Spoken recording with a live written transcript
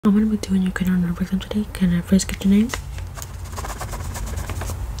I'm going to be doing your cranial nerve exam today. Can I first get your name,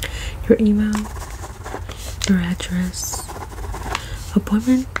 your email, your address,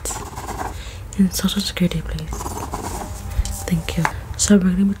 appointment, and social security, please? Thank you. So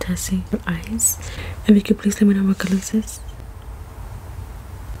we're going to be testing your eyes. If you could please let me know what color this is.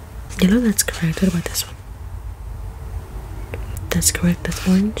 Yellow, that's correct. What about this one? That's correct. That's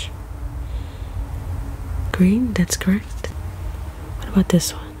orange. Green, that's correct. What about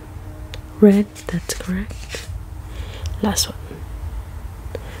this one? Red, that's correct. Last one.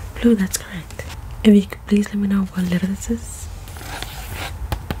 Blue, that's correct. If you could please let me know what letter this is.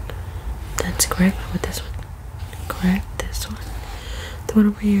 That's correct. What about this one? Correct. This one. The one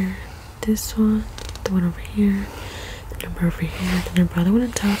over here. This one. The one over here. The number over here. The number other one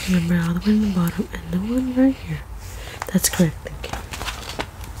on top. The number other one on the bottom. And the one right here. That's correct. Thank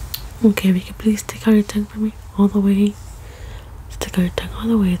you. Okay, if you could please take out your tongue for me. All the way. Stick out your tongue all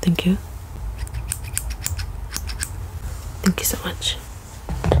the way. Thank you. Thank you so much.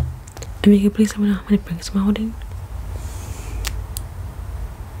 If you could please let me know how many fingers I'm holding.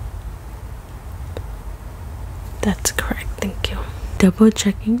 That's correct. Thank you. Double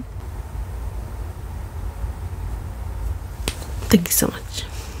checking. Thank you so much.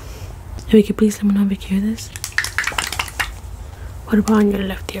 If you could please let me know if you can hear this. What about on your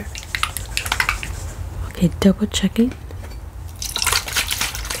left ear? Okay, double checking.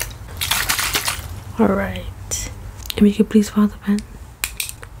 Alright. If you could please follow the pen.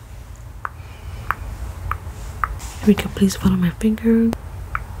 If you could please follow my finger.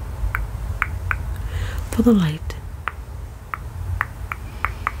 For the light.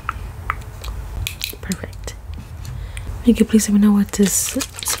 Perfect. If you could please let me know what this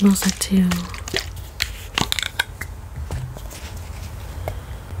smells like to you.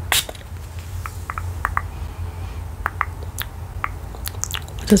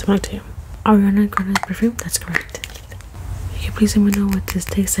 What does it smell like to you? Ariana Grande's perfume? That's correct. You can please let me know what this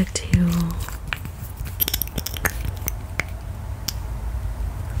tastes like to you.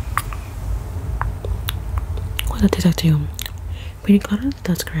 What does that taste like to you? Pina colada?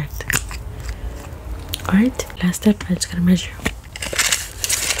 That's correct. Alright, last step, I just gotta measure.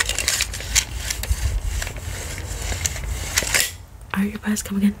 Alright, your pass,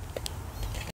 come again.